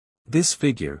This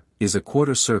figure is a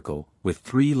quarter circle with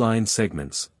 3 line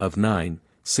segments of 9,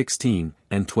 16,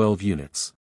 and 12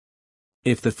 units.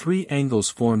 If the 3 angles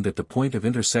formed at the point of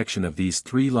intersection of these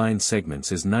 3 line segments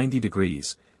is 90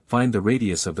 degrees, find the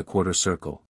radius of the quarter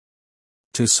circle.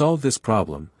 To solve this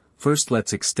problem, first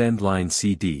let's extend line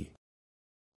CD.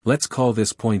 Let's call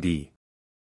this point E.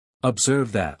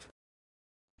 Observe that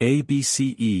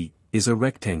ABCE is a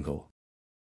rectangle.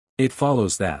 It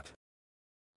follows that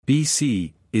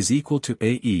BC is equal to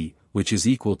AE, which is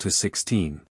equal to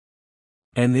 16.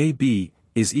 And AB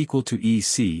is equal to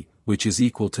EC, which is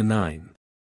equal to 9.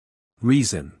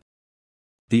 Reason: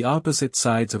 the opposite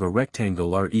sides of a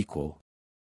rectangle are equal.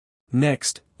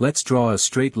 Next, let's draw a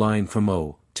straight line from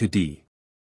O to D.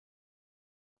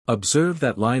 Observe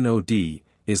that line OD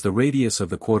is the radius of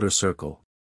the quarter circle.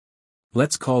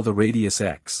 Let's call the radius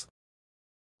X.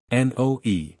 And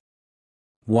OE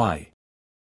Y.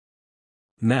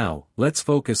 Now, let's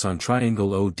focus on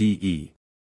triangle ODE.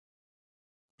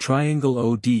 Triangle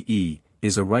ODE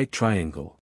is a right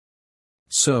triangle.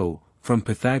 So, from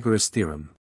Pythagoras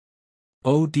Theorem,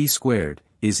 OD squared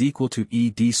is equal to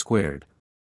ED squared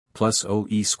plus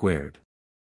OE squared.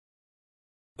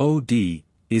 OD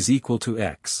is equal to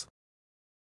X.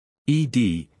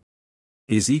 ED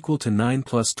is equal to 9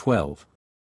 plus 12,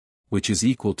 which is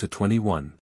equal to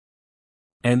 21.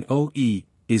 And OE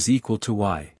is equal to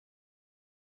Y.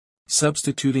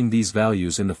 Substituting these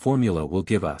values in the formula will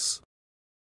give us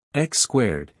X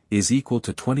squared is equal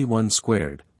to 21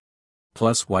 squared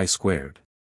plus Y squared.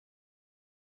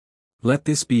 Let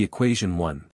this be equation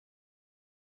 1.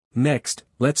 Next,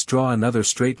 let's draw another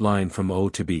straight line from O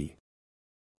to B.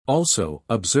 Also,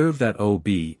 observe that OB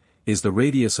is the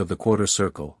radius of the quarter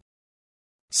circle.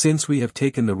 Since we have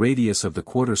taken the radius of the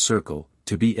quarter circle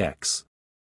to be X,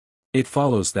 it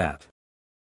follows that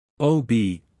OB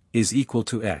is equal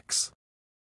to X.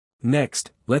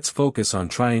 Next, let's focus on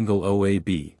triangle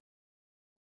OAB.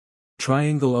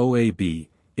 Triangle OAB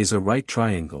is a right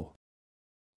triangle.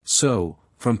 So,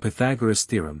 from Pythagoras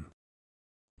Theorem,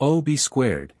 OB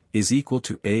squared is equal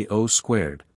to AO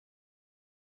squared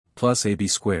plus AB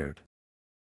squared.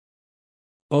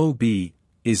 OB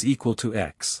is equal to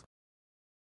X.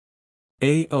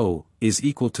 AO is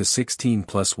equal to 16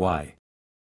 plus Y.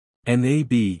 And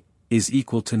AB is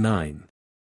equal to 9.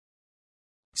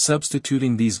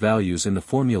 Substituting these values in the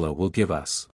formula will give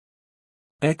us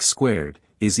X squared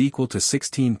is equal to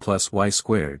 16 plus Y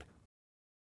squared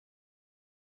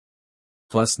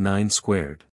plus 9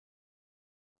 squared.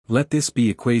 Let this be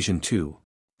equation 2.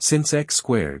 Since X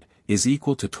squared is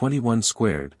equal to 21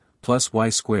 squared plus Y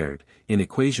squared in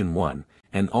equation 1,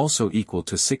 and also equal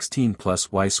to 16 plus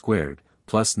Y squared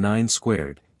plus 9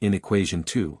 squared in equation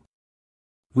 2,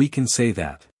 we can say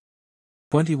that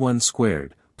 21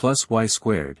 squared plus Y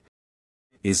squared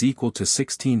is equal to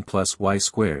 16 plus Y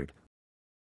squared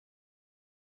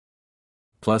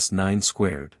plus 9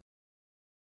 squared.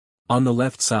 On the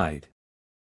left side,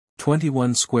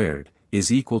 21 squared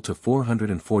is equal to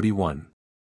 441.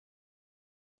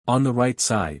 On the right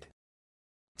side,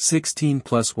 16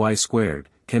 plus Y squared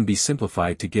can be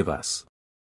simplified to give us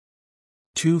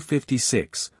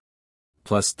 256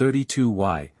 plus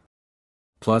 32Y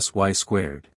plus Y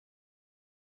squared.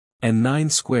 And 9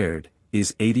 squared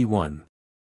is 81.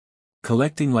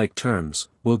 Collecting like terms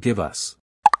will give us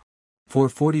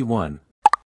 441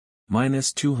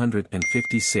 minus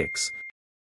 256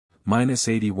 minus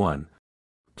 81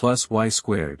 plus Y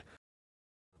squared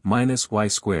minus Y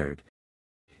squared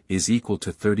is equal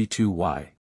to 32Y.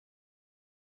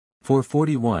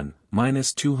 441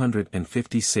 minus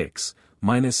 256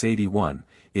 minus 81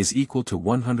 is equal to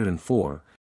 104,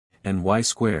 and Y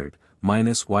squared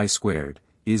minus Y squared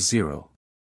is 0.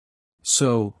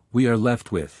 So, we are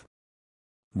left with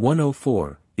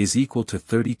 104 is equal to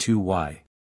 32Y.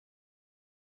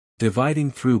 Dividing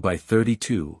through by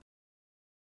 32.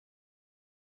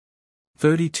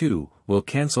 32 will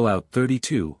cancel out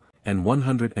 32, and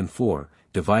 104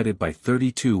 divided by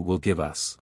 32 will give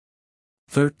us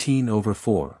 13 over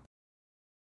 4.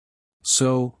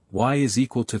 So, Y is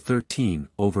equal to 13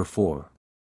 over 4.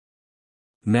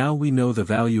 Now we know the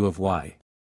value of Y.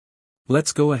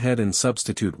 Let's go ahead and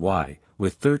substitute Y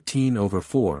with 13 over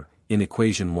 4 in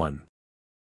equation 1.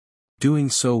 Doing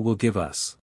so will give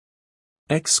us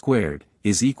X squared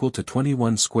is equal to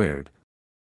 21 squared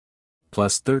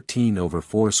plus 13 over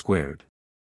 4 squared.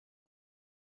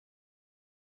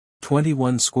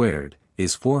 21 squared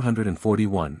is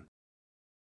 441.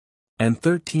 And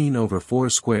 13 over 4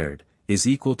 squared is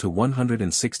equal to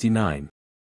 169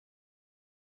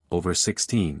 over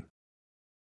 16.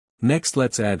 Next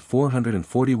let's add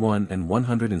 441 and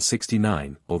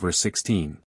 169 over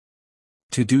 16.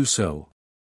 To do so,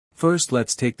 first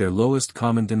let's take their lowest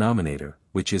common denominator,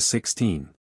 which is 16.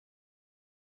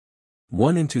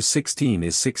 1 into 16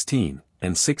 is 16,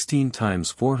 and 16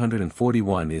 times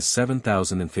 441 is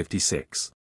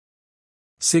 7056.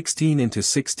 16 into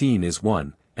 16 is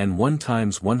 1, and 1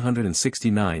 times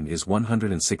 169 is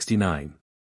 169.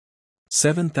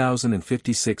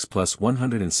 7056 plus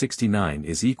 169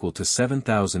 is equal to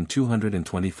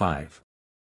 7225.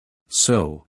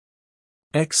 So,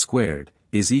 x squared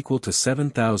is equal to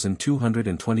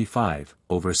 7225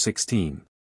 over 16.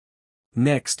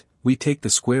 Next, we take the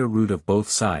square root of both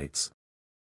sides.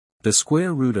 The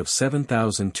square root of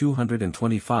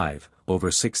 7225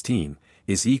 over 16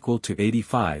 is equal to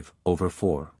 85 over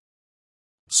 4.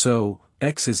 So,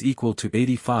 x is equal to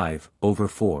 85 over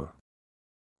 4.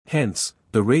 Hence,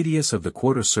 the radius of the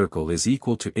quarter circle is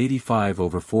equal to 85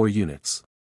 over 4 units.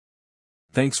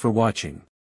 Thanks for watching.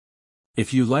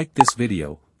 If you liked this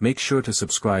video, make sure to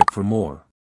subscribe for more.